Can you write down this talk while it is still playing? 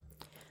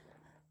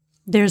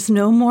There's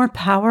no more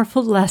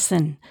powerful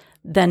lesson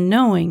than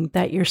knowing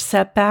that your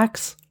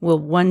setbacks will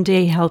one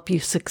day help you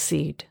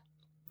succeed.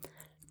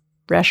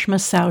 Reshma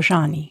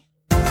Saujani.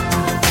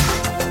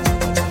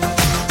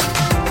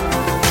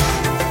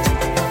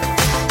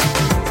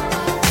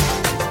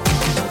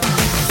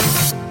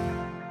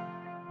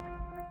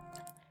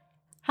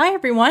 Hi,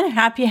 everyone.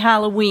 Happy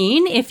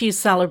Halloween. If you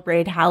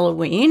celebrate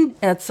Halloween,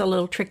 it's a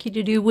little tricky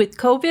to do with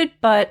COVID,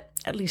 but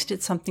at least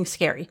it's something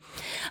scary.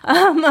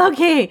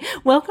 Okay,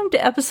 welcome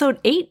to episode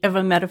 8 of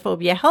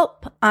Emetophobia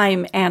Help.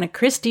 I'm Anna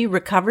Christie,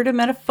 recovered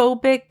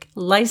emetophobic,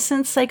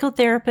 licensed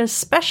psychotherapist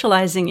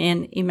specializing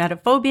in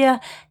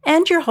emetophobia,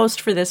 and your host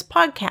for this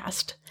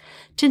podcast.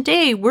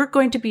 Today, we're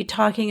going to be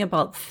talking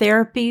about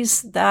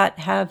therapies that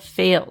have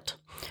failed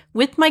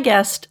with my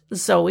guest,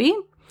 Zoe,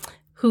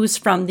 who's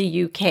from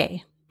the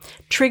UK.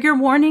 Trigger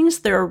warnings,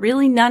 there are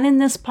really none in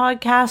this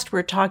podcast.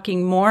 We're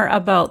talking more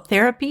about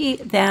therapy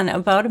than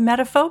about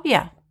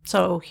emetophobia.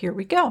 So here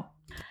we go.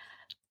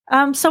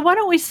 So why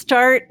don't we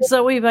start,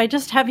 Zoe, by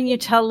just having you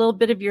tell a little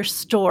bit of your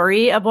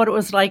story of what it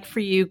was like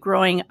for you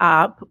growing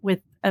up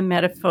with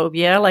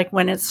emetophobia, like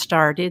when it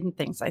started and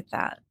things like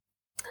that.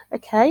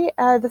 Okay,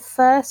 the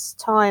first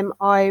time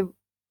I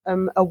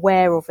am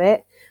aware of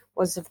it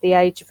was of the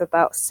age of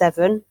about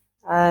 7,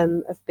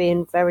 of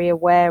being very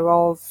aware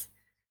of,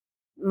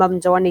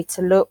 Mum, do I need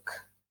to look?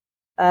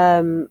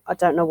 I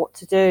don't know what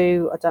to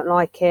do. I don't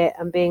like it.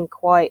 And being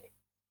quite,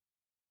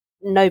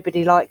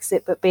 nobody likes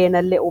it, but being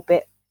a little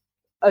bit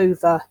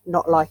over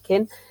not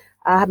liking.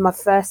 I had my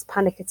first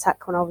panic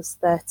attack when I was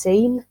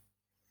 13.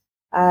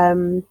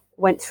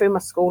 Went through my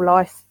school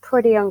life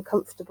pretty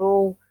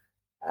uncomfortable,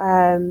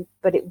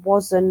 but it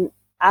wasn't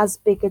as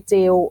big a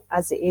deal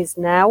as it is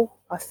now.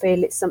 I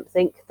feel it's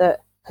something that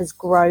has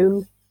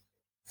grown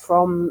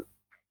from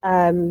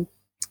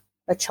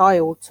a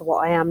child to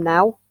what I am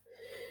now.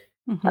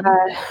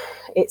 Mm-hmm.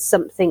 It's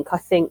something I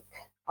think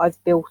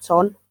I've built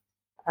on,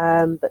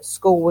 but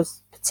school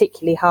was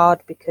particularly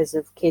hard because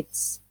of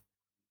kids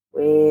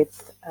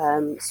with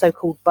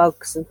so-called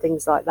bugs and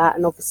things like that,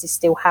 and obviously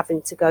still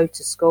having to go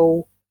to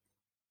school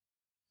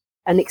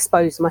and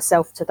expose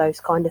myself to those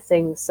kind of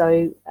things.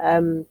 So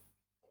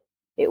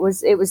it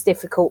was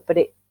difficult, but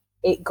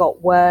it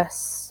got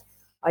worse,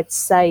 I'd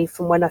say,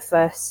 from when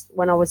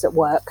I was at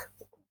work.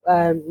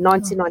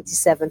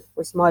 1997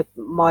 was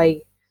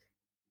my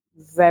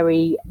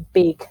very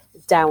big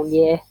down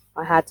year.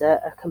 I had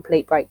a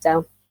complete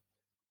breakdown.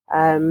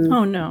 Oh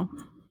no!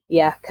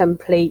 Yeah,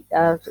 complete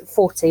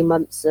 14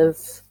 months of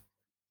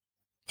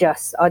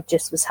I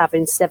just was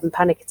having 7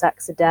 panic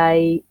attacks a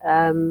day.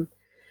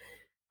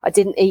 I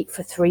didn't eat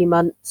for 3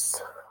 months.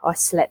 I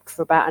slept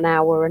for about an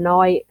hour a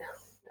night.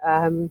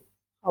 I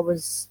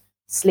was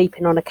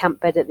sleeping on a camp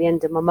bed at the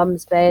end of my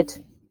mum's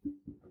bed.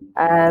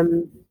 I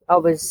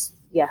was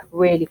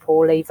really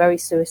poorly, very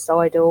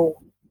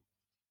suicidal.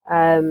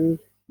 I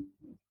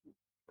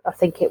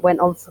think it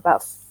went on for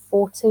about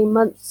 14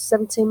 months,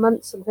 17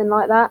 months, something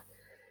like that.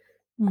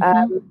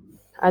 Mm-hmm.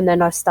 And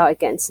then I started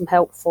getting some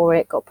help for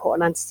it, got put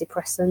on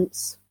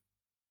antidepressants.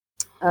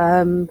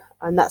 And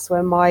that's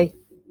where my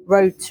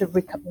road to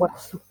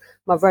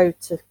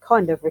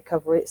kind of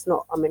recovery, it's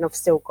not, I mean, I've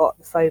still got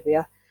the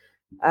phobia,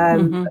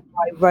 but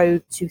my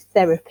road to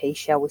therapy,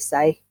 shall we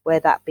say, where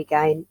that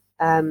began.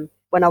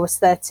 When I was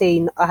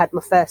 13, I had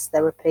my first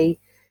therapy,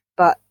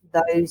 but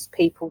those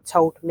people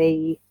told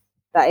me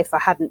that if I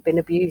hadn't been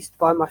abused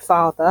by my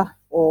father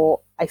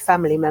or a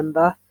family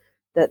member,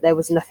 that there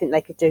was nothing they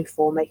could do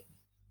for me.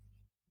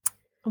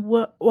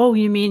 Whoa,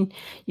 you mean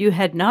you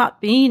had not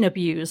been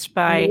abused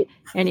by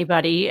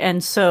anybody,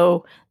 and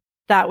so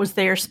that was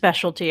their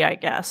specialty, I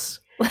guess,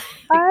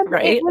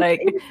 right?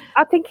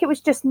 I think it was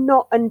just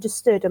not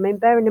understood. I mean,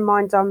 bearing in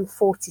mind I'm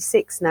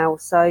 46 now,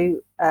 so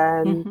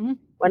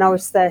when I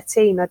was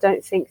 13, I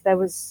don't think there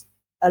was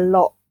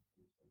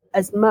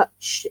as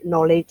much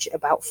knowledge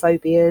about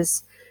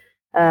phobias,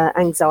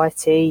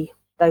 anxiety,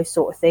 those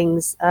sort of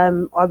things.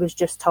 I was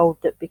just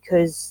told that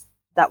because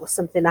that was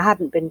something I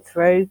hadn't been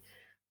through,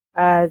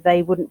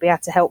 they wouldn't be able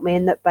to help me,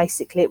 and that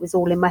basically it was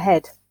all in my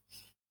head.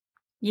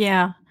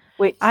 Yeah.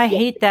 Which, I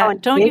hate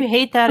that. Don't you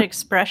hate that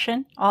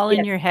expression, all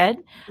in your head?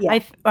 Yeah.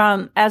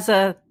 As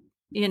a,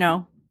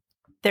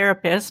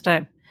 therapist,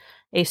 I'm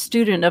a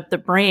student of the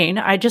brain.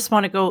 I just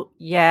want to go,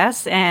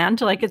 yes, and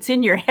like it's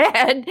in your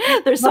head.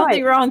 There's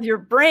something wrong with your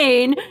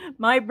brain,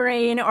 my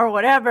brain, or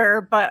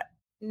whatever. But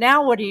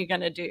now what are you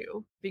going to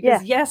do?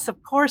 Because yes,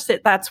 of course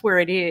that's where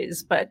it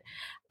is. But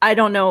I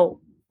don't know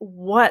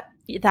what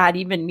that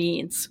even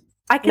means.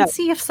 I can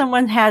see if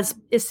someone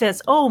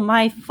says, oh,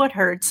 my foot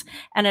hurts,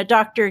 and a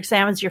doctor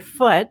examines your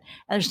foot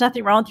and there's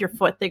nothing wrong with your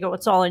foot. They go,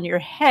 it's all in your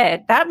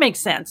head. That makes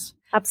sense.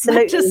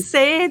 Absolutely. But to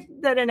say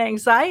that an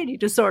anxiety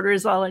disorder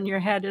is all in your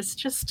head is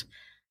just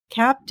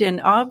Captain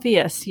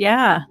Obvious.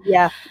 Yeah.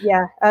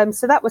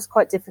 So that was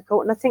quite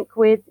difficult. And I think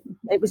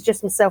it was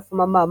just myself and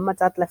my mum. My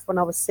dad left when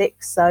I was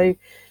 6. So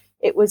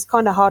it was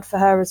kind of hard for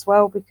her as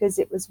well, because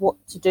it was what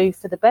to do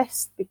for the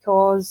best,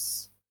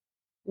 because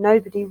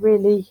nobody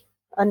really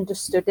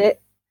understood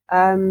it.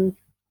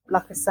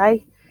 Like I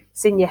say,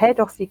 it's in your head,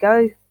 off you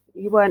go.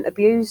 You weren't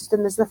abused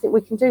and there's nothing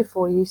we can do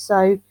for you.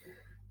 So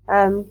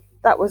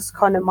that was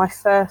kind of my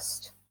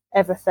first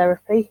ever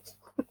therapy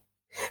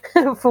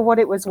for what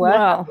it was worth.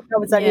 Well, I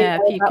was only there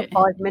about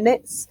 5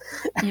 minutes.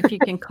 If you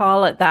can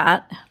call it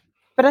that.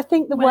 But I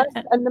think the worst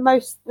and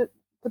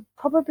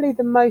probably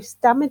the most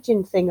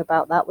damaging thing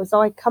about that was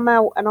I come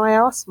out and I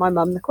asked my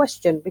mum the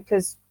question,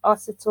 because I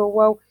said to her,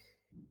 well,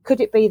 could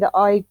it be that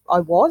I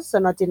was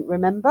and I didn't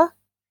remember?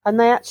 And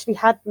they actually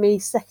had me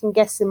second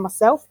guessing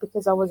myself,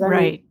 because I was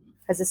only,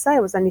 as I say,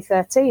 I was only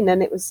 13.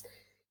 And it was,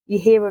 you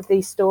hear of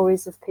these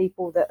stories of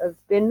people that have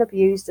been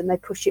abused and they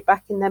push it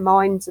back in their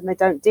minds and they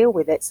don't deal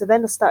with it. So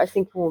then I started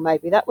thinking, well,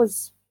 maybe that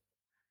was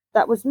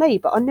me,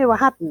 but I knew I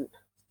hadn't.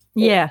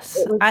 Yes,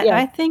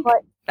 I think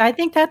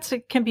that's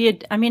it can be.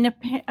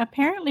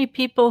 Apparently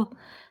people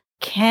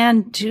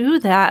can do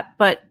that,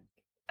 but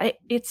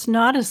it's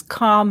not as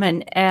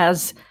common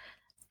as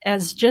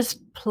just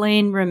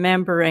plain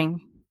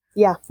remembering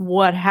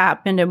what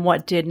happened and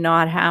what did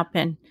not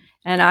happen.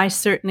 And I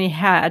certainly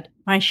had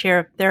my share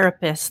of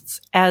therapists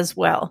as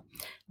well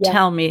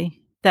tell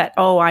me that,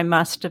 I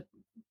must have.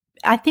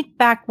 I think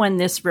back when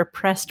this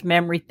repressed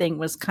memory thing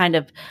was kind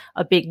of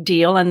a big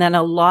deal, and then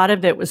a lot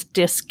of it was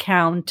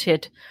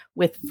discounted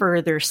with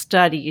further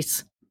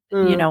studies. A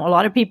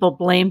lot of people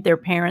blamed their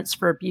parents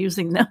for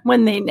abusing them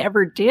when they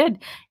never did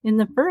in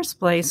the first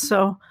place.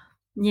 So,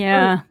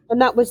 yeah.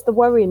 And that was the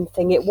worrying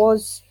thing. It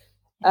was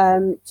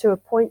to a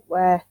point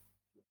where,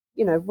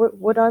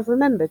 would I have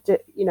remembered?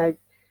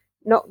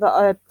 Not that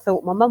I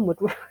thought my mum would,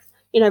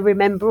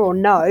 remember or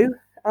know.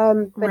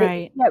 But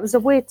it was a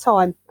weird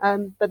time.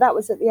 But that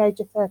was at the age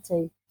of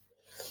 13.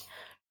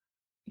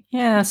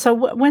 Yeah. So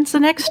when's the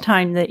next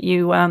time that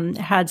you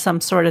had some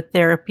sort of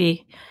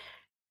therapy?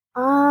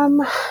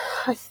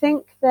 I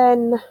think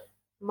then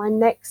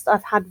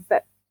I've had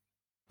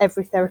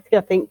every therapy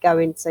I think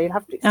going. So you'll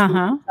have to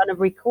kind of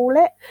recall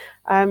it.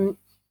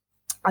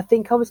 I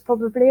think I was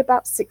probably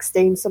about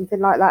 16, something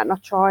like that, and I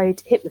tried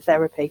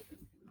hypnotherapy.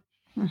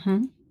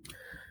 Mm-hmm.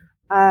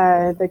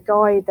 The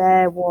guy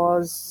there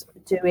was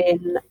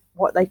doing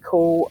what they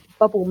call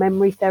bubble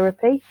memory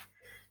therapy.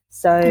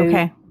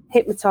 So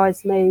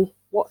hypnotize me,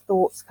 what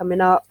thoughts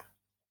coming up,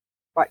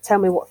 right, tell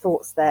me what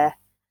thoughts there.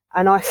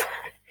 And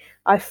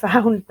I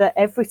found that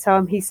every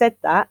time he said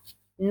that,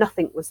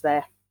 nothing was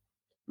there.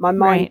 My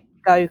mind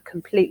would go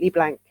completely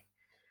blank.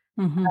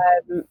 Mm-hmm.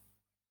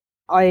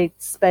 I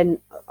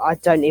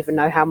don't even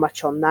know how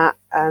much on that.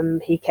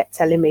 He kept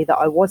telling me that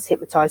I was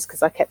hypnotized,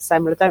 because I kept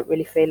saying, well, I don't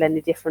really feel any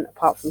different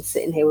apart from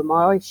sitting here with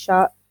my eyes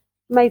shut.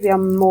 Maybe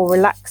I'm more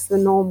relaxed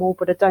than normal,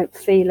 but I don't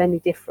feel any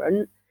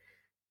different.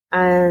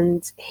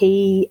 And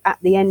he, at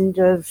the end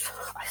of,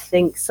 I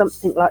think,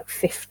 something like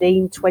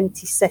 15,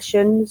 20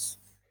 sessions,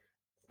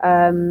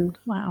 at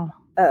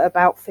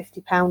about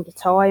 £50 a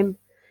time,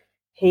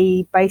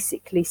 he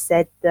basically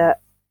said that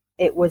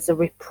it was a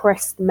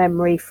repressed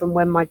memory from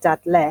when my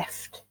dad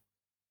left,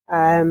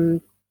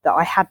 that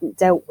I hadn't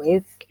dealt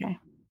with.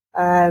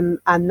 And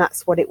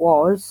that's what it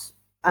was.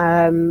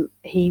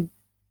 He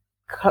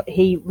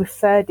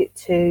referred it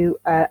to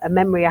a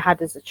memory I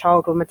had as a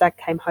child when my dad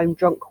came home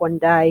drunk one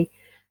day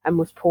and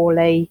was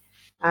poorly,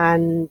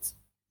 and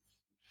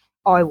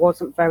I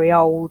wasn't very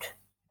old,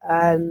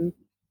 and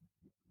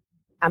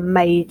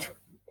made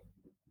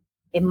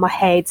in my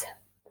head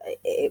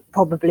it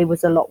probably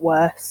was a lot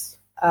worse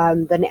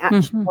than it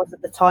actually was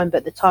at the time. But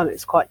at the time it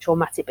was quite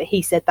traumatic, but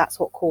he said that's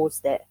what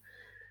caused it.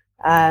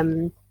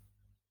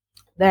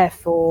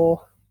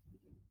 Therefore,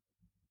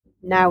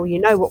 now you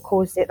know what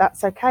caused it,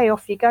 that's okay,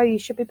 off you go, you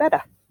should be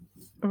better.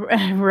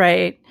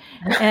 Right.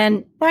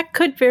 And that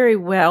could very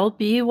well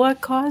be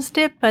what caused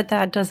it, but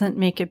that doesn't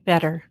make it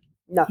better.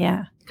 No.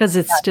 Yeah, because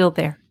it's still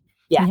there.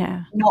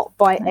 Yeah. Not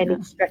by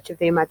any stretch of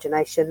the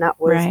imagination. That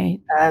was,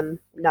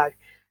 no,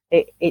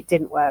 it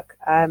didn't work.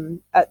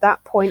 At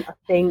that point, I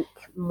think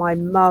my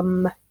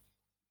mum,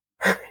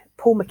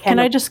 Paul McKenna. Can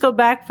I just go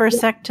back for a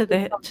sec to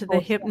the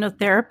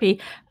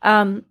hypnotherapy?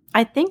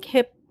 I think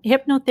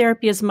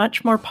hypnotherapy is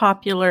much more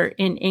popular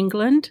in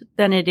England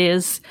than it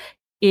is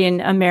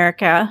in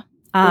America.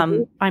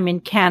 I'm in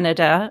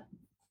Canada,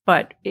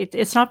 but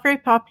it's not very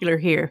popular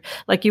here.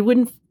 Like it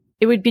would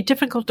be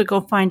difficult to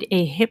go find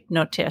a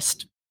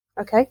hypnotist.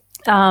 Okay.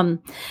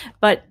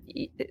 But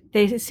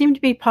they seem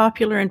to be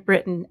popular in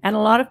Britain, and a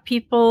lot of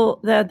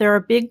people, there are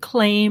big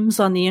claims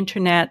on the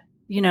internet,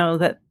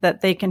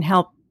 that they can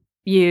help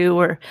you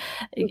or,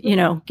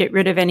 get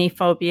rid of any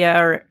phobia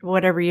or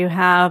whatever you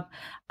have.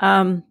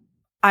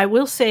 I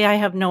will say I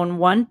have known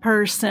one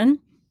person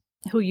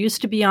who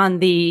used to be on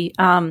the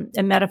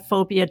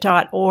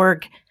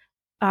emetophobia.org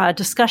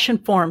discussion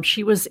forum.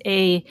 She was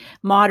a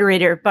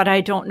moderator, but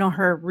I don't know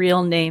her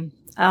real name.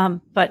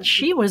 But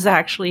she was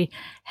actually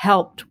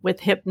helped with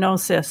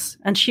hypnosis,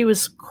 and she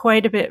was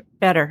quite a bit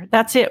better.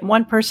 That's it.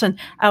 One person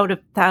out of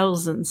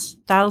thousands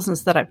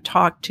that I've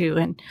talked to,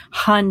 and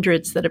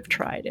hundreds that have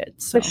tried it.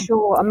 So. For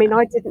sure. I mean,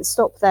 I didn't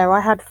stop there. I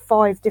had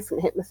 5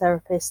 different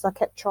hypnotherapists. I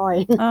kept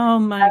trying. Oh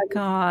my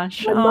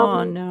gosh.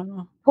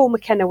 No. Paul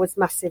McKenna was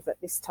massive at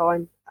this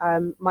time.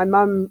 My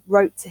mum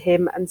wrote to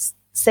him and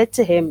said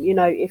to him, you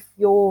know, if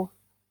you're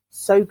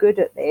so good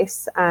at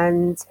this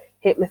and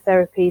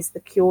hypnotherapy is the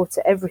cure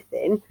to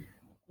everything,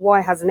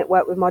 why hasn't it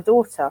worked with my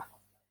daughter?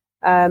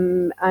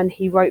 And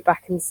he wrote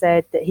back and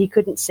said that he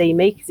couldn't see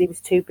me because he was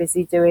too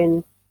busy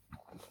doing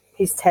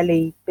his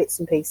telly bits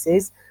and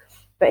pieces,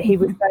 but he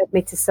referred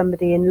me to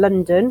somebody in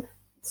London.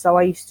 So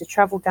I used to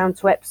travel down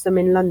to Epsom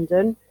in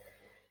London.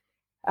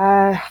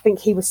 I think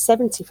he was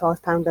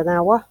 £75 an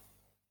hour.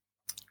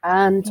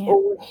 And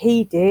all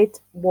he did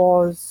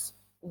was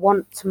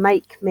want to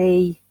make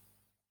me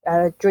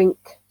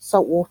drink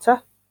salt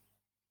water.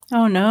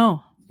 Oh,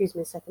 no. Excuse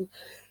me a second.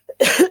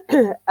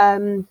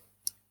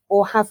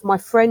 Or have my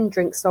friend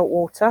drink salt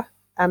water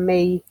and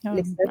me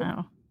listen.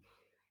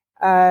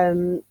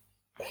 Wow.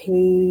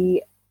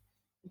 He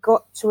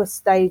got to a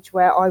stage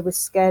where I was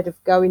scared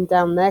of going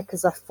down there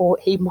because I thought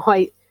he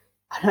might,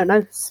 I don't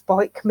know,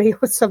 spike me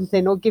or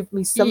something, or give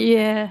me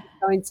something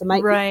going to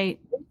make right.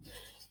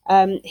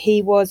 me.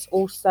 He was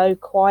also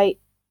quite,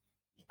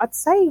 I'd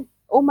say,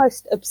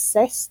 almost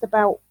obsessed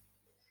about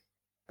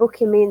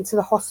booking me into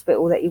the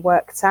hospital that he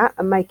worked at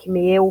and making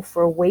me ill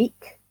for a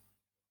week.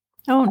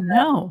 Oh,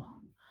 no.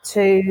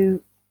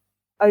 To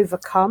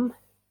overcome.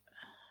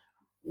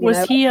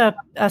 Was he a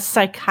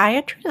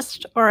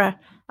psychiatrist or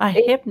a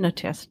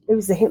hypnotist? He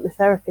was a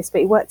hypnotherapist, but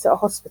he worked at a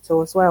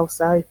hospital as well.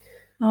 So,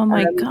 oh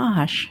my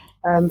gosh,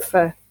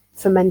 for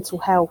mental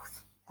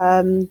health.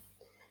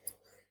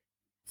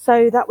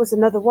 So that was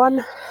another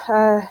one.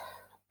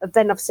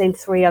 Then I've seen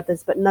 3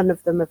 others, but none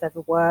of them have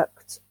ever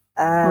worked.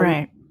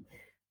 Right.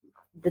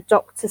 The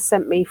doctor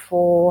sent me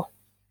for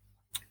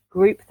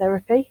group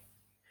therapy.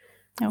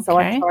 Okay. So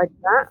I tried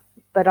that,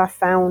 but I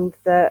found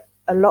that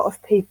a lot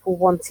of people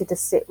wanted to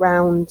sit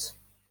round,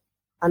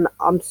 and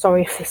I'm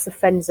sorry if this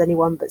offends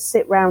anyone, but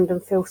sit round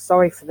and feel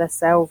sorry for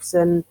themselves.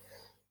 And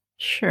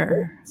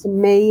sure, to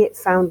me, it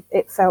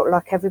felt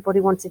like everybody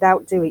wanted to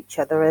outdo each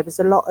other. There was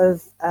a lot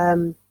of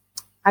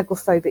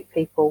agoraphobic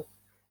people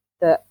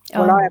that,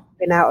 well, I haven't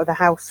been out of the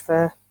house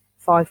for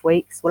 5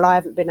 weeks. Well, I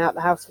haven't been out of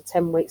the house for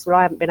 10 weeks. Well,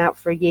 I haven't been out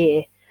for a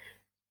year.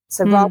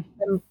 So rather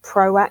than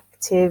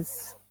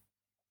proactive,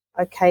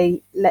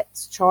 okay,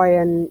 let's try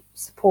and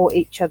support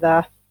each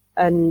other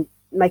and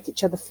make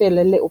each other feel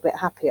a little bit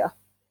happier,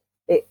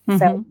 it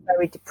felt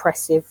very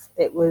depressive.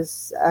 It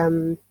was,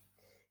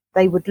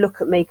 they would look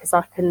at me because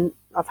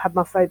I've had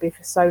my phobia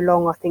for so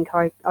long. I think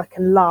I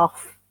can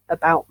laugh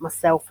about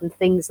myself and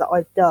things that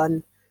I've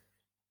done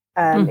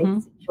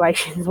in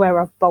situations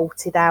where I've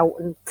bolted out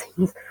and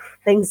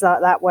things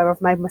like that, where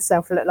I've made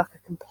myself look like a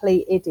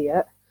complete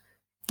idiot.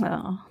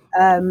 Oh.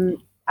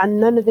 And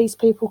none of these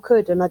people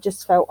could, and I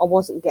just felt I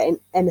wasn't getting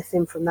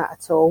anything from that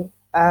at all.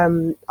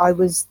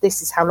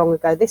 This is how long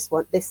ago this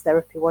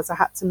therapy was. I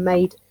had to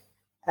make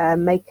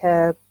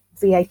a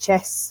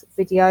VHS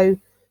video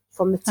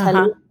from the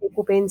telly of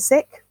people being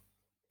sick.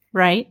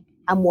 Right.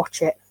 And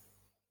watch it.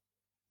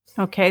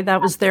 Okay, that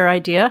was their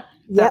idea.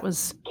 Yep. That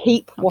was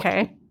keep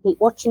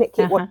watching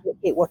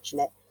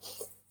it.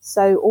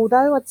 So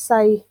although I'd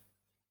say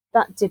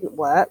that didn't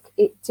work,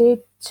 it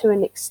did to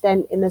an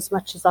extent, in as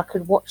much as I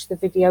could watch the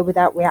video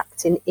without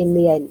reacting in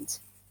the end.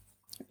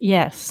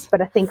 Yes.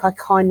 But I think I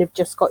kind of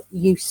just got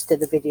used to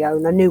the video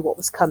and I knew what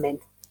was coming.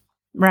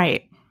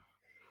 Right.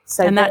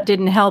 So that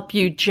didn't help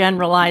you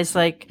generalize,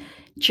 like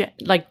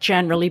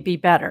generally be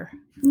better.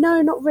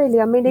 No, not really.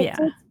 I mean, it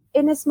did,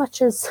 in as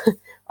much as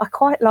I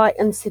quite like,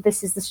 and see,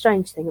 this is the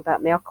strange thing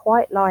about me, I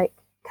quite like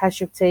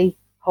Casualty,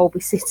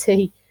 Holby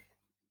City,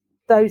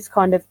 those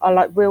kind of, I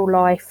like real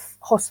life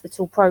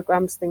hospital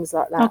programs, things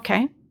like that.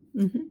 Okay.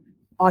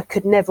 I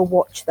could never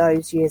watch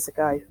those years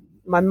ago.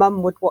 My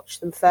mum would watch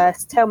them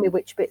first, tell me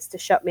which bits to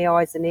shut my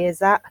eyes and ears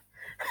at.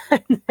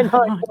 And then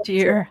oh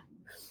dear.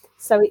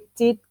 So it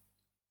did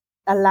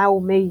allow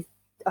me,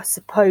 I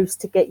suppose,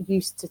 to get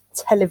used to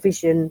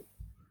television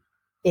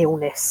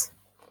illness.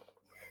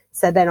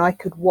 So then I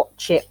could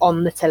watch it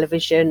on the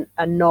television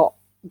and not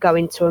go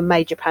into a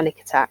major panic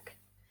attack.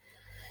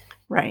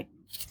 Right.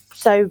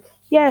 So,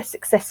 yeah,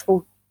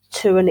 successful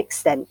to an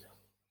extent.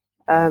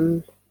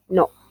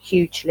 Not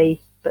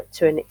hugely, but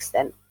to an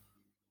extent.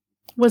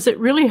 Was it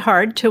really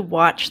hard to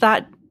watch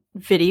that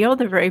video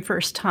the very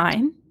first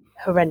time?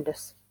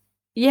 Horrendous.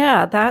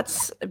 Yeah,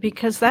 that's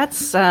because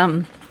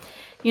I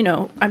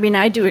mean,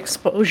 I do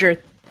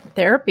exposure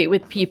therapy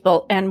with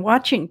people, and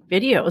watching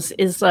videos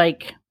is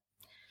like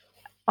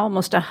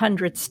almost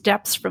 100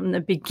 steps from the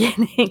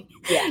beginning,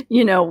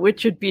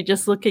 which would be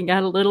just looking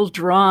at a little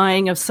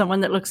drawing of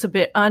someone that looks a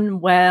bit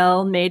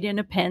unwell, made in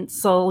a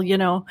pencil,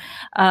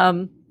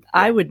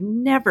 I would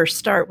never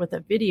start with a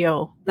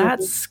video.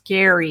 That's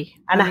scary.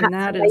 And I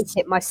had to make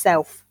it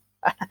myself.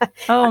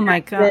 Oh my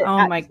God.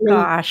 Oh my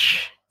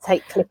gosh.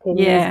 Take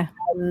clippings,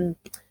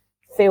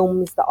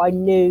 films that I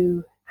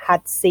knew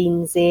had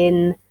scenes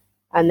in,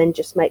 and then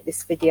just make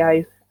this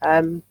video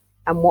and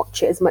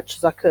watch it as much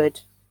as I could.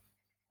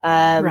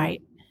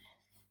 Right.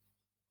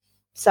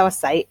 So I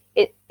say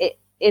it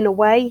in a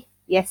way,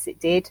 yes, it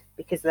did,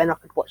 because then I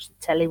could watch the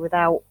telly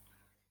without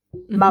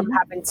mum Mm-hmm.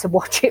 having to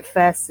watch it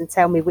first and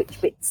tell me which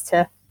bits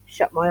to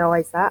shut my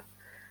eyes at.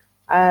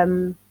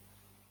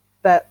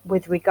 But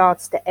with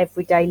regards to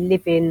everyday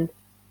living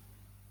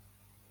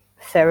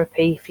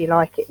therapy, if you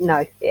like it,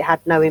 no, it had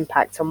no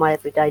impact on my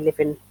everyday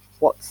living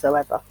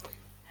whatsoever.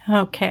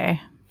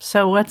 Okay.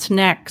 So what's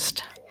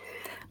next?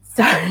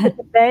 So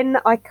then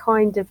I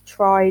kind of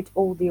tried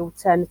all the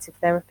alternative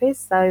therapies.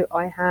 So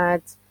I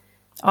had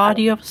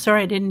Audio.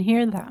 Sorry, I didn't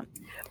hear that.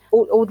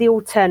 all the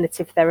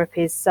alternative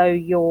therapies. So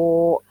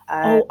your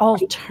Oh, Reiki,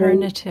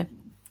 alternative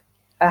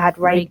I had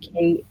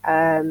Reiki.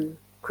 Reiki,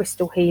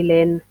 crystal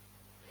healing,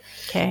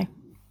 Okay.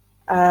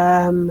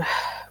 um,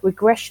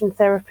 regression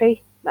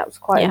therapy. That was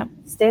quite Yeah.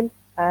 interesting.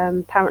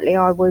 Apparently,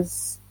 I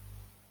was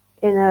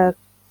in a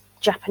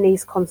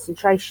Japanese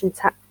concentration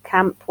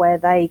camp where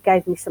they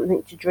gave me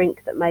something to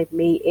drink that made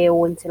me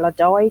ill until I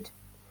died.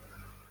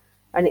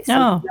 And it's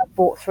something Oh, I've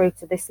brought through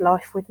to this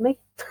life with me.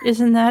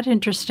 isn't that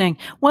interesting?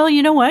 Well,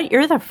 you know what?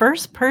 You're the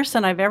first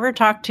person I've ever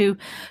talked to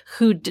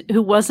who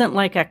wasn't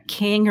like a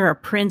king or a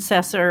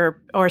princess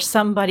or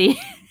somebody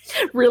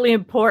really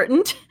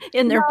important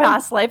in their No,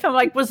 past life. I'm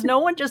like, was no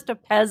one just a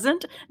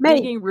peasant me,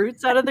 digging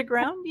roots out of the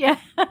ground? Yeah.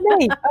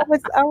 me.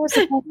 I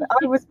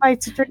was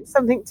made to drink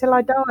something till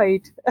I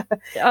died.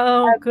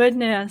 Oh,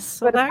 goodness.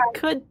 So But that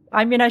could,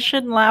 I mean, I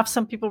shouldn't laugh.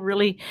 Some people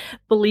really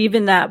believe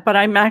in that, but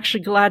I'm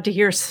actually glad to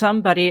hear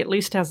somebody at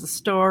least has a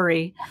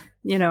story,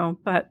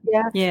 but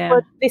yeah, yeah.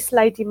 well, this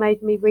lady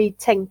made me read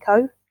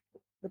Tenko,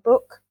 the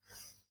book.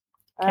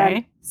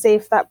 Okay. See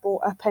if that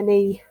brought up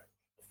any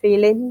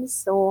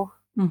feelings or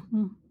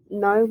Hmm.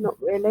 no, not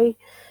really.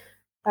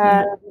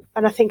 Yeah.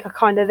 And I think I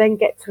kind of then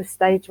get to a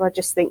stage where I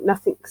just think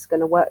nothing's going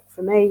to work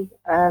for me.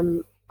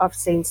 I've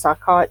seen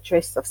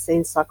psychiatrists, I've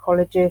seen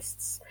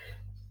psychologists.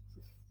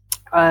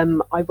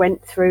 I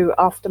went through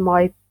after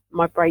my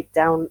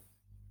breakdown.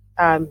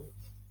 I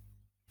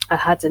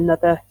had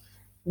another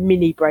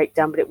mini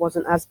breakdown, but it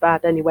wasn't as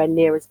bad, anywhere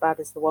near as bad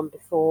as the one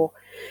before.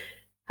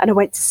 And I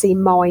went to see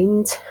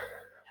Mind,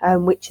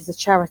 which is a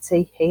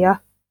charity here.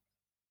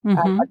 I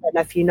Hmm. don't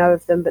know if you know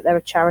of them, but they're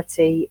a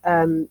charity.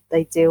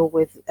 They deal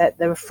with,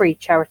 they're a free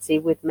charity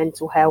with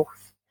mental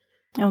health.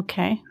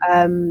 Okay.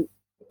 Um,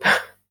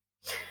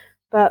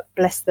 but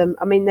bless them.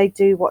 I mean, they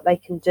do what they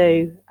can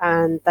do.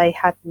 And they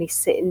had me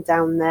sitting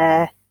down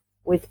there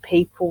with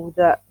people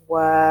that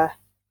were,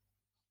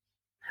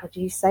 how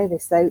do you say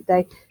this?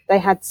 They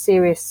had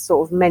serious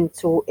sort of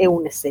mental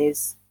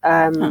illnesses.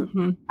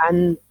 Hmm.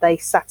 And they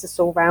sat us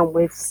all around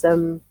with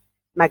some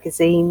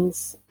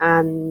magazines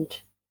and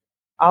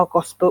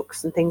Argos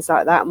books and things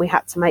like that, and we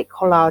had to make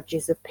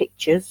collages of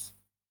pictures.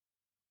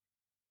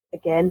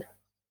 Again,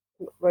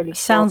 not really sure.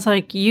 Sounds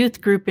like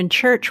youth group in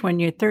church when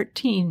you're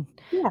 13.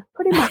 Yeah,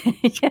 pretty much.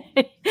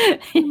 that,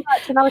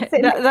 And I was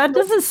sitting next that to it.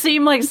 doesn't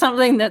seem like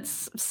something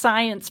that's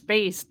science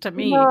based to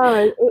me.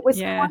 No, it was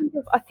Yeah, kind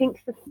of, I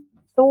think the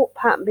thought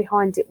pattern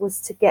behind it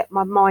was to get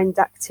my mind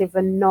active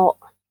and not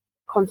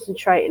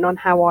concentrating on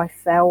how I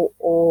felt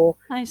or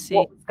I what see.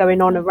 was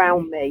going on Okay.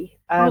 around me.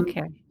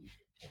 Okay.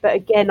 But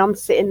again, I'm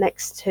sitting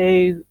next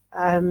to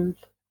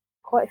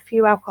quite a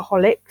few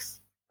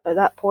alcoholics at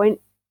that point,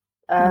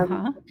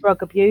 Uh-huh.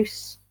 drug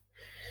abuse,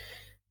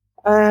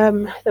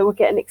 that were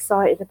getting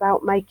excited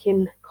about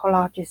making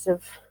collages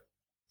of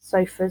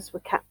sofas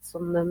with cats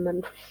on them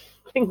and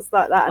things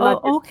like that. And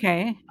Oh,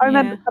 okay. I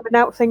remember Yeah. coming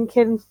out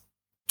thinking,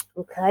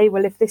 okay,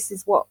 well, if this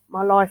is what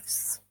my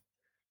life's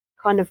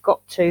kind of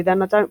got to,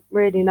 then I don't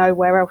really know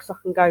where else I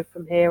can go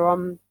from here. I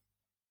kind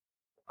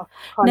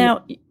of,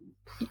 Now,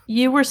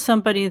 you were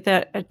somebody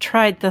that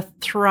tried the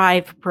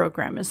Thrive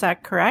program. Is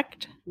that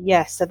correct?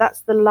 yeah, so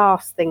that's the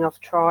last thing I've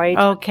tried.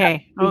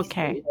 Okay.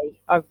 Okay.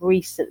 I've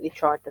recently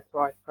tried the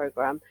Thrive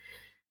program.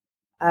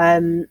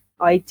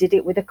 I did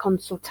it with a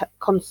consultant.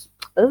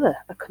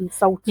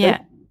 Yeah.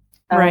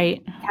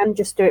 Right. You can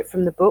just do it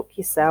from the book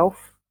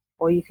yourself,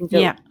 or you can do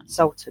it Yeah. with a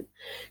consultant.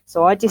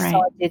 So I Right.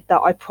 decided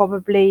that I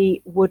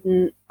probably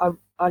wouldn't.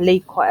 I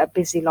lead quite a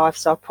busy life,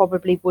 so I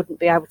probably wouldn't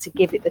be able to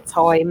give it the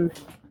time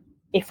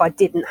if I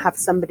didn't have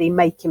somebody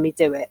making me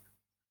do it.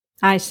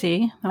 I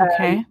see.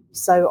 Okay.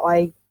 So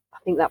I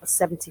think that was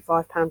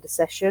 £75 a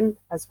session,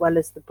 as well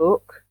as the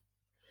book.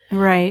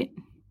 Right.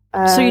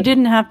 So you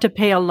didn't have to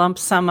pay a lump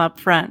sum up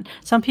front.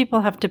 Some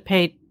people have to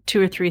pay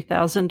 $2,000 or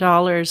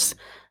 $3,000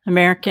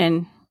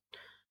 American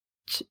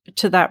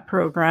to that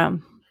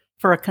program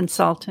for a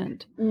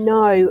consultant.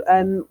 No,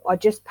 I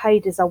just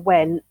paid as I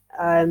went.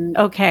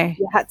 Okay.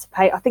 You had to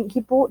pay. I think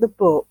you bought the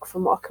book,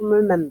 from what I can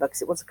remember,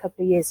 because it was a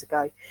couple of years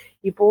ago.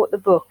 You bought the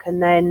book,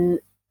 and then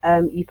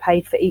you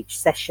paid for each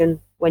session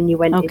when you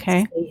went in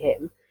Okay. to see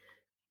him.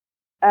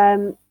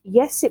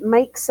 Yes, it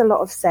makes a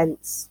lot of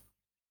sense.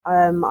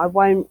 I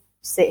won't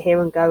sit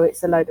here and go,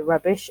 it's a load of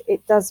rubbish.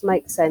 It does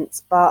make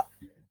sense, but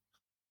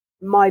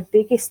my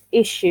biggest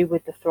issue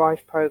with the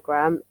Thrive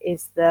program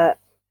is that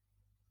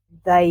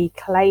they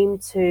claim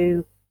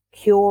to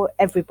cure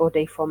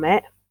everybody from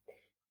it.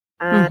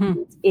 And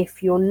Mm-hmm.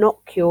 if you're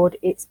not cured,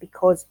 it's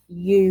because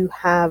you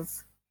have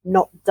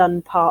not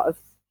done part of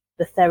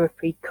the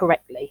therapy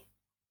correctly.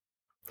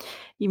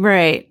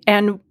 Right.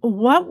 And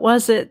what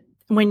was it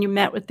when you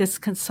met with this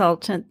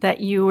consultant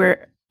that you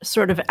were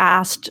sort of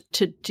asked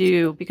to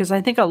do? Because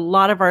I think a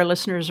lot of our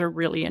listeners are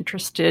really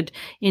interested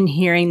in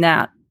hearing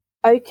that.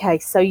 Okay,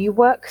 so you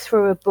work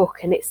through a book,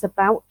 and it's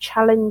about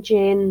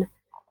challenging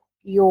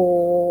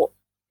your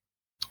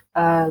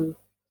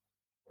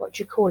what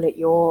do you call it?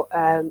 Your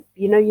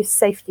your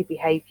safety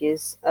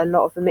behaviours. A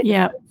lot of them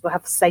will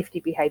have safety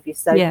behaviours.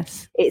 So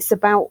yes, it's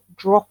about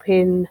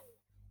dropping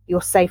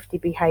your safety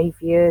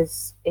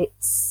behaviours.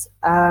 It's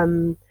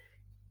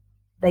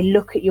they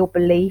look at your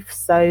beliefs.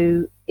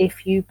 So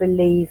if you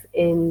believe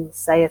in,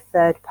 say, a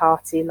third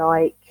party,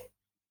 like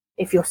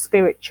if you're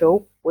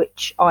spiritual,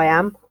 which I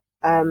am,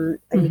 and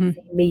you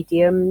see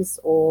mediums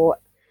or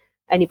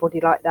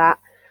anybody like that,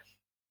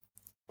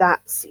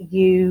 that's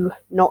you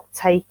not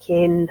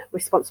taking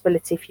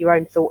responsibility for your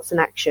own thoughts and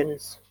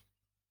actions.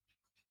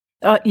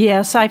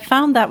 Yes, I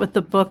found that with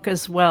the book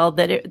as well,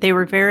 that they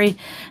were very,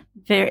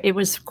 it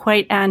was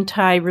quite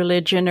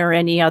anti-religion or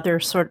any other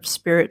sort of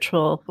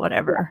spiritual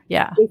whatever.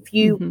 Yeah. If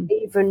you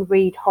even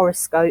read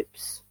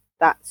horoscopes,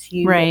 that's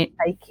you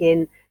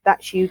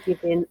that's you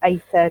giving a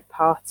third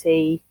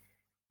party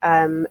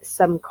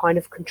some kind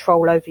of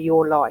control over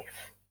your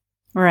life.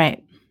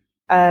 Right.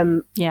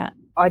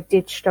 I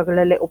did struggle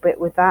a little bit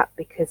with that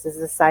because,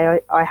 as I say,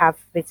 I have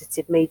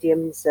visited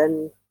mediums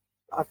and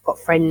I've got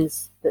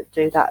friends that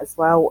do that as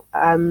well.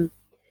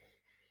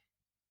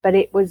 But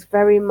it was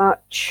very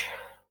much,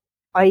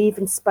 I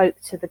even spoke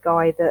to the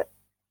guy that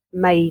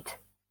made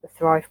the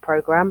Thrive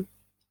program.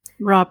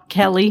 Rob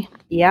Kelly.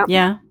 Yeah.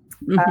 Yeah.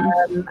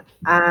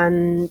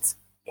 And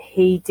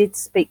he did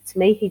speak to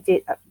me. He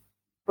did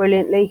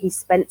brilliantly. He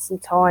spent some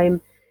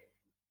time.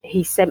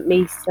 He sent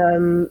me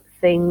some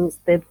things.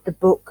 The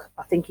book,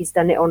 I think he's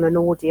done it on an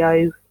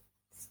audio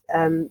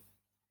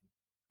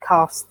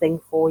cast thing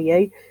for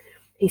you.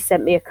 He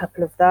sent me a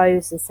couple of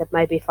those and said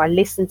maybe if I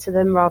listened to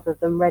them rather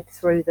than read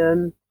through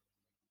them,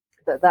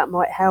 that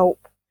might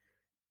help.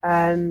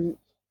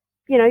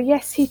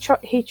 Yes,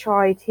 he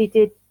tried. He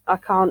did. I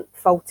can't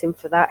fault him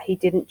for that. He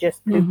didn't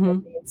just poop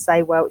on me and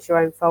say, well, it's your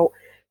own fault.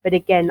 But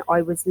again,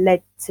 I was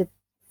led to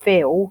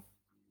feel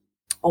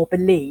or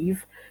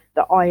believe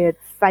that I had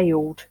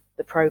failed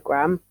the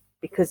program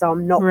because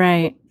I'm not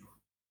right.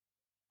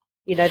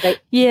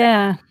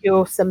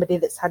 You're somebody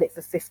that's had it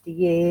for 50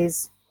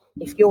 years.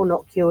 If you're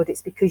not cured,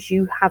 it's because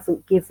you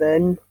haven't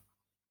given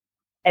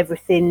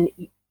everything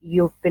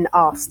you've been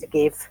asked to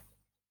give.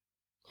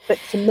 But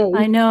to me,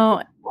 I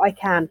know I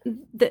can.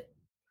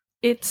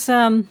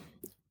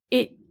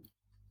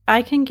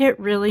 I can get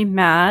really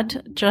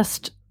mad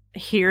just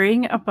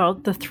hearing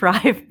about the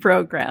Thrive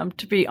program,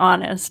 to be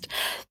honest,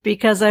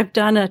 because I've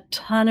done a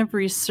ton of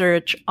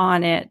research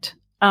on it.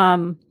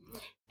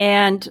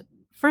 And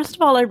first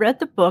of all, I read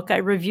the book. I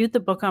reviewed the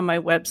book on my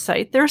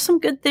website. There are some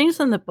good things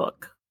in the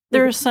book.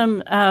 There are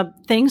some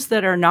things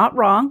that are not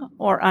wrong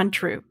or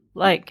untrue.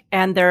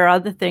 And there are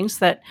other things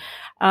that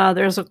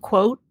there's a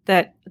quote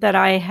that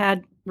I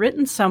had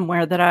written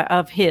somewhere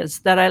of his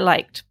that I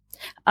liked.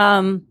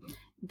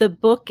 The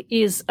book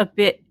is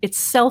it's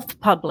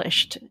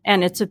self-published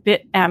and it's a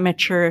bit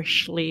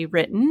amateurishly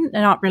written,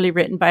 not really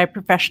written by a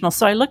professional.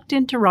 So I looked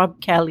into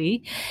Rob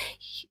Kelly,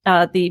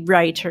 the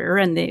writer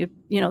and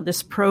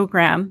this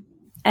program,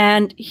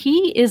 and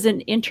he is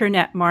an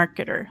internet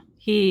marketer.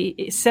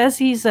 He says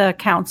he's a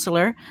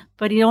counselor,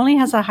 but he only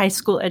has a high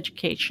school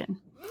education.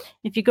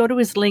 If you go to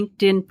his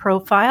LinkedIn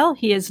profile,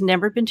 he has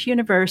never been to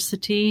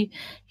university.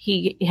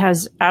 He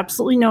has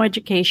absolutely no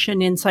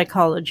education in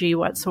psychology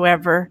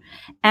whatsoever.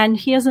 And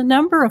he has a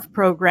number of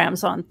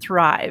programs on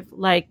Thrive,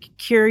 like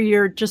Cure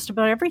Your Just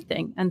About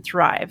Everything and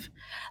Thrive.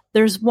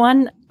 There's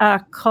one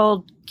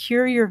called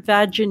Cure Your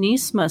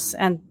Vaginismus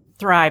and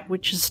Thrive,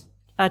 which is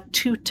a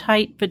too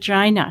tight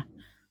vagina.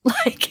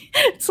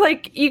 It's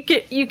like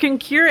you can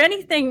cure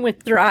anything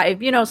with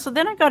Thrive, So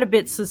then I got a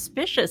bit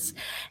suspicious,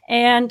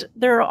 and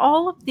there are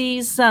all of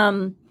these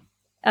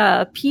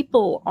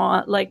people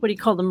on, what do you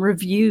call them,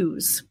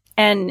 reviews,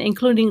 and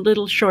including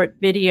little short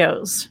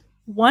videos.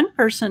 One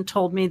person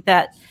told me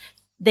that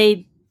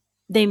they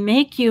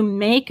make you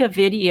make a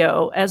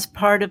video as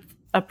part of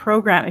a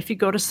program. If you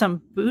go to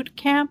some boot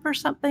camp or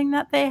something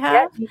that they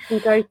have, you can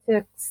go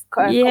to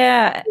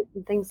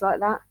and things like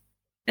that,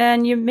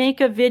 and you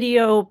make a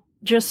video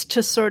just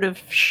to sort of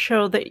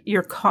show that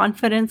your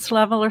confidence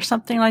level or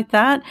something like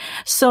that.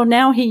 So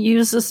now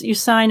you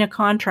sign a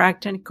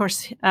contract, and of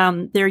course,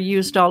 they're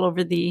used all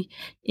over the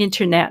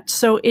internet.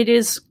 So it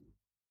is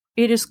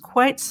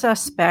quite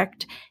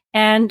suspect.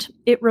 And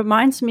it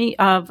reminds me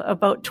of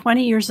about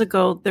 20 years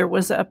ago, there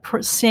was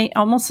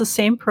almost the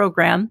same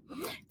program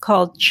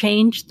called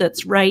Change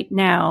That's Right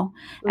Now,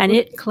 and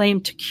it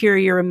claimed to cure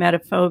your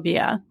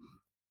emetophobia.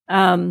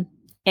 And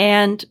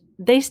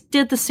they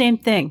did the same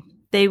thing.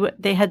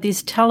 They had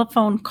these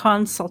telephone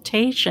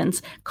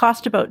consultations,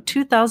 cost about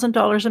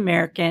 $2,000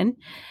 American,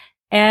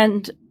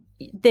 and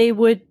they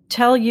would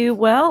tell you,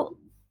 well,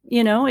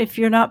 if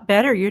you're not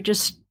better, you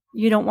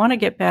don't want to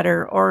get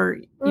better, or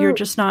you're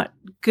just not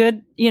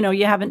good,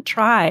 you haven't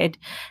tried.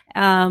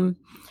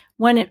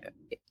 When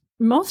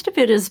most of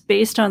it is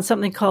based on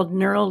something called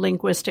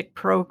neuro-linguistic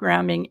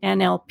programming,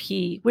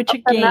 NLP, which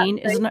again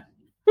is not.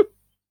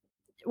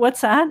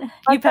 What's that?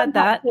 You've had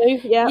that? Too.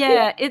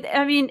 Yeah.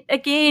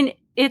 Again,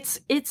 it's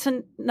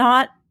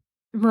not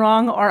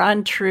wrong or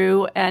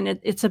untrue, and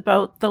it's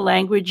about the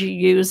language you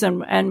use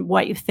and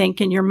what you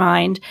think in your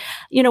mind,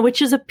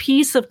 which is a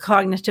piece of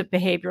cognitive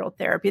behavioral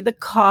therapy. The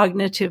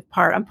cognitive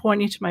part. I'm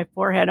pointing to my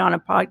forehead on a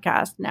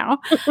podcast now.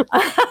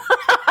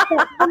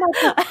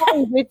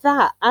 With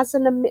that, as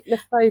an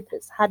emmetrophobe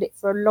that's had it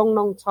for a long,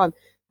 long time,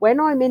 when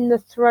I'm in the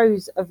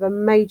throes of a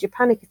major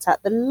panic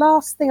attack, the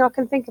last thing I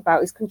can think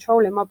about is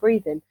controlling my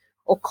breathing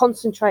or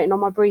concentrating on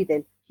my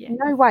breathing. Yeah.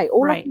 No way.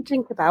 All I can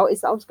think about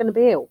is that I was going to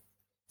be ill.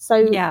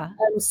 So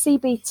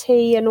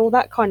CBT and all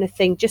that kind of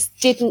thing just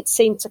didn't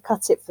seem to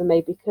cut it for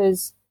me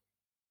because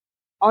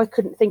I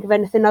couldn't think of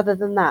anything other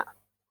than that.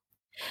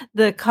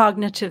 The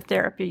cognitive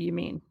therapy, you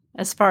mean,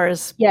 as far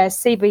as... Yeah,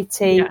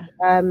 CBT.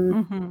 Yeah.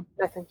 No,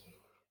 thank you.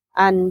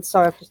 And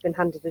sorry, I've just been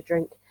handed a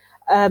drink.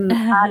 And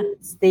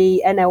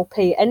the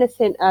NLP,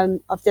 anything.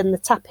 I've done the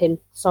tapping.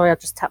 Sorry, I've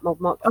just tapped my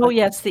microphone. Oh,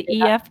 yes, the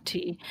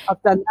EFT.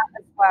 I've done that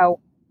as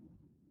well.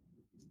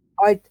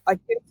 I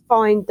do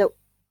find that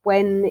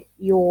when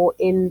you're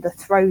in the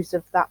throes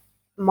of that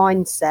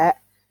mindset,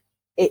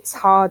 it's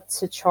hard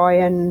to try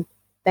and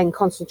then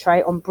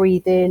concentrate on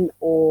breathing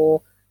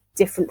or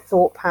different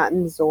thought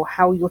patterns or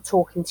how you're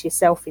talking to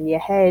yourself in your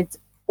head.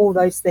 All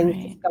those things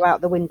just go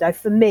out the window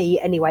for me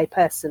anyway,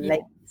 personally.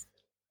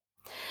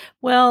 Yeah.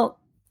 Well,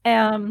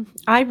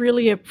 I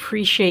really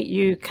appreciate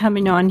you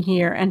coming on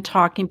here and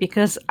talking,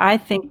 because I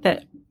think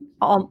that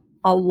a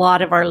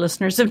lot of our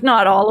listeners, if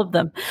not all of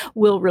them,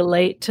 will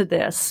relate to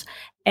this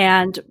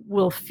and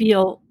will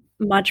feel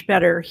much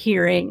better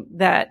hearing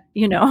that,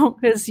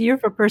 because you're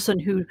a person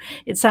who,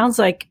 it sounds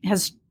like,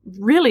 has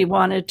really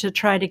wanted to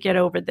try to get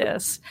over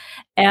this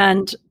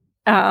and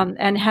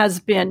has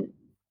been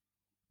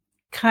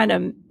kind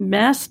of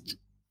messed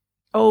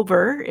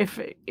over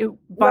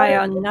by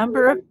a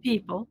number of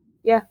people.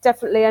 Yeah,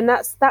 definitely. And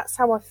that's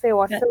how I feel.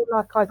 I feel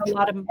like I've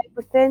tried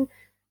everything,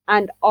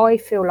 and I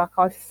feel like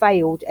I've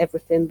failed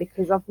everything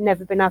because I've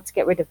never been able to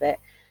get rid of it.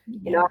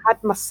 Yeah. I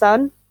had my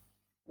son,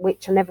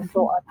 which I never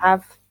thought I'd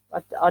have.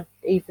 I'd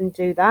even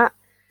do that.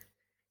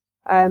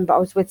 But I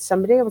was with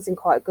somebody. I was in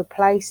quite a good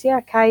place. Yeah,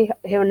 okay,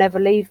 he'll never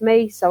leave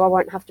me, so I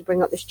won't have to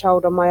bring up this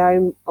child on my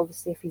own,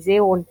 obviously, if he's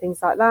ill and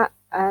things like that.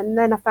 And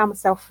then I found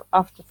myself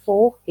after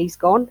 4, he's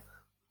gone.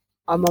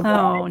 I'm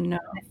on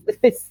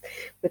with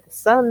the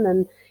son,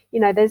 and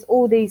there's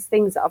all these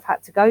things that I've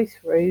had to go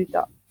through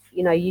that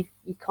you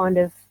kind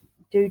of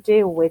do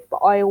deal with. But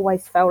I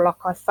always felt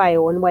like I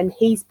fail, and when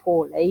he's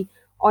poorly,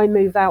 I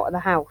move out of the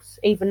house.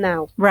 Even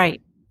now,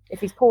 right? If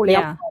he's poorly,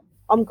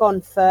 I'm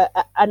gone for,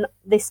 and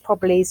this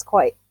probably is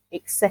quite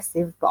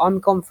excessive, but I'm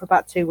gone for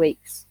about 2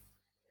 weeks.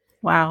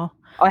 Wow!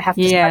 I have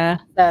to stay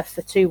there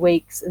for 2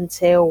 weeks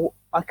until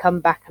I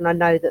come back and I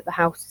know that the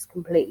house is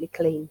completely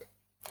cleaned.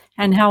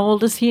 And how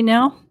old is he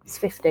now? He's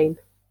 15.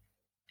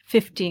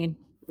 15.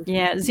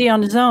 Yeah. Is he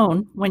on his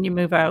own when you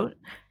move out?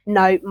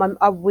 No,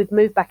 we've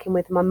moved back in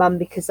with my mum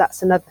because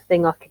that's another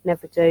thing I could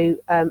never do.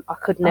 I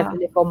could never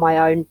live on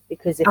my own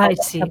because if I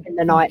wake up in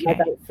the night and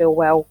I don't feel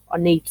well, I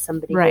need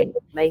somebody with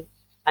me.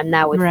 And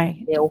now if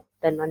he's ill,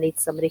 then I need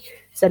somebody.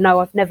 So no,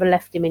 I've never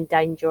left him in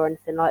danger or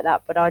anything like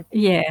that. But I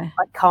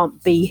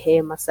can't be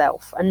here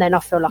myself. And then I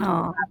feel like I'm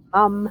a bad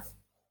mum.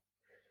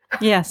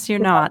 Yes, you're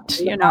not.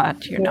 You're not.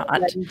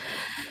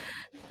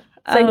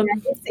 So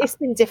it's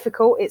been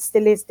difficult. It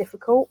still is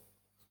difficult.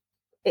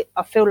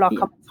 I feel like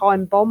I'm a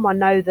time bomb. I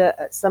know that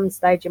at some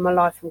stage in my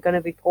life I'm going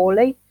to be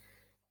poorly.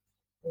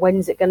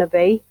 When's it going to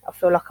be? I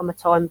feel like I'm a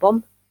time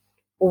bomb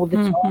all the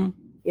time.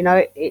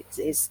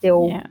 It's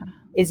still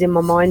is in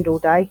my mind all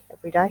day,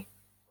 every day.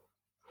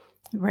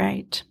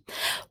 Right.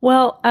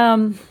 Well,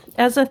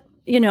 as a,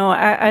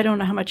 I don't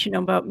know how much you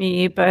know about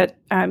me, but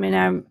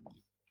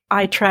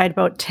I tried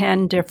about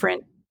 10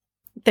 different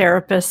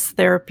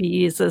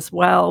therapies as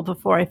well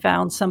before I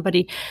found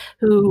somebody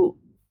who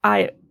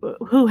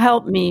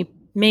helped me,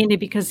 mainly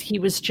because he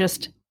was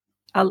just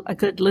a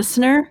good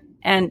listener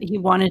and he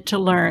wanted to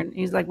learn.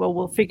 He's like, well,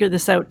 we'll figure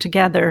this out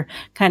together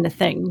kind of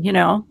thing,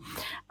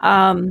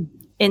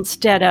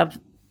 instead of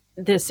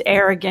this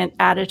arrogant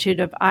attitude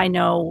of, I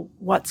know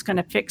what's going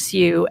to fix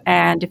you.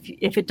 And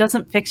if it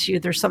doesn't fix you,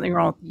 there's something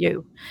wrong with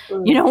you.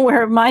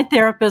 Where my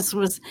therapist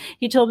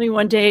he told me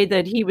one day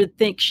that he would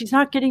think, she's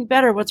not getting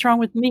better. What's wrong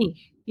with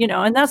me?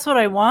 And that's what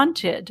I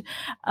wanted,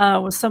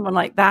 was someone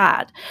like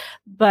that.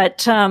 But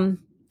the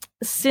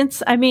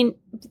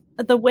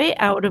way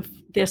out of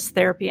this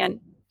therapy and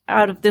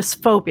out of this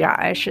phobia,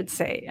 I should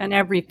say, and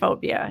every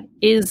phobia,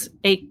 is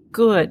a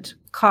good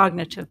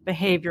cognitive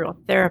behavioral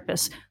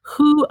therapist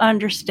who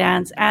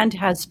understands and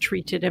has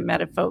treated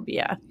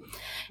emetophobia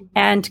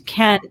and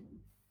can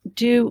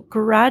do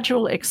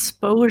gradual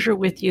exposure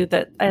with you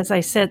that, as I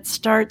said,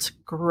 starts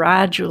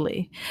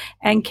gradually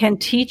and can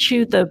teach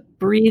you the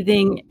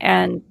breathing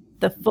and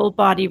the full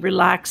body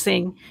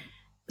relaxing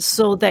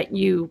so that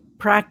you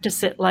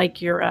practice it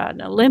like you're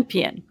an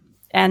Olympian.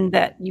 and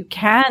that you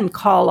can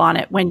call on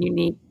it when you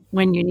need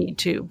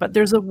to. But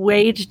there's a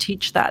way to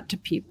teach that to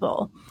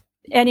people.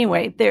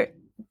 Anyway,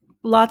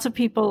 lots of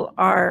people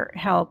are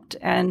helped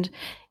and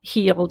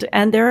healed,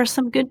 and there are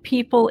some good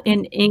people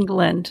in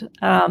England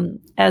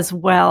as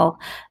well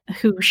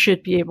who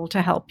should be able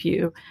to help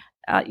you.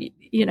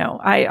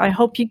 I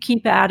hope you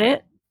keep at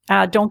it.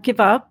 Don't give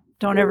up.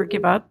 Don't ever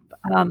give up.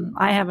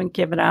 I haven't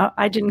given up.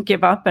 I didn't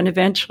give up, and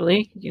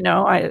eventually,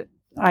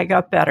 I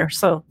got better.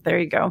 So there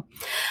you go.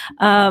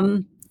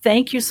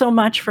 Thank you so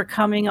much for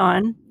coming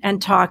on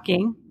and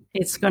talking.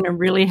 It's going to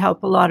really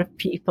help a lot of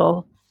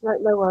people.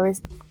 No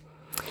worries.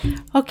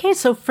 Okay,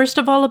 so first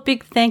of all, a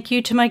big thank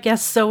you to my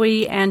guest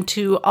Zoe and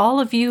to all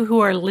of you who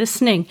are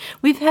listening.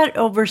 We've had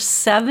over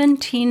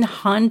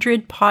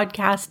 1,700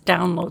 podcast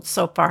downloads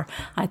so far.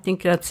 I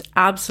think that's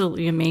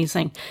absolutely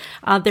amazing.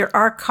 There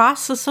are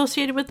costs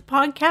associated with the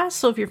podcast,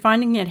 so if you're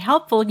finding it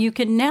helpful, you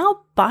can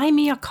now buy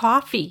me a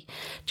coffee.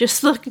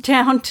 Just look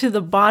down to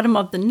the bottom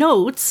of the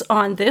notes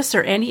on this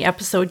or any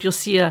episode. You'll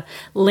see a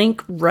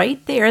link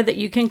right there that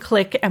you can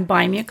click and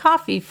buy me a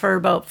coffee for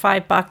about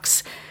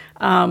 $5.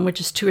 Which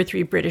is 2 or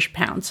 3 British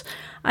pounds.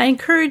 I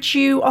encourage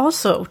you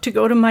also to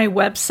go to my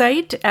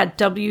website at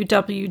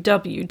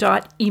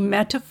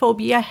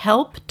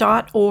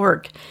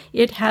www.emetophobiahelp.org.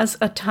 It has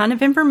a ton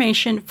of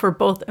information for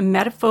both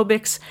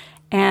emetophobics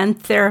and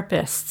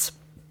therapists.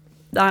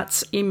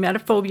 That's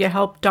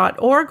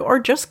emetophobiahelp.org, or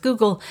just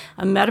Google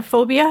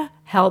emetophobia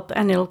help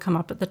and it'll come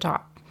up at the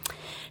top.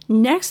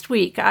 Next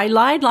week, I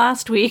lied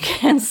last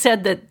week and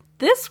said that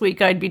this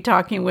week I'd be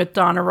talking with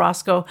Donna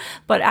Roscoe,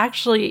 but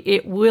actually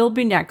it will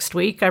be next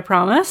week, I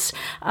promise.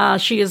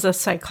 She is a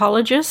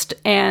psychologist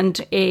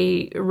and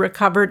a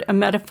recovered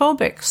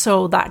emetophobic,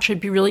 so that should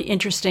be really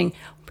interesting.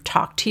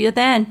 Talk to you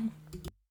then.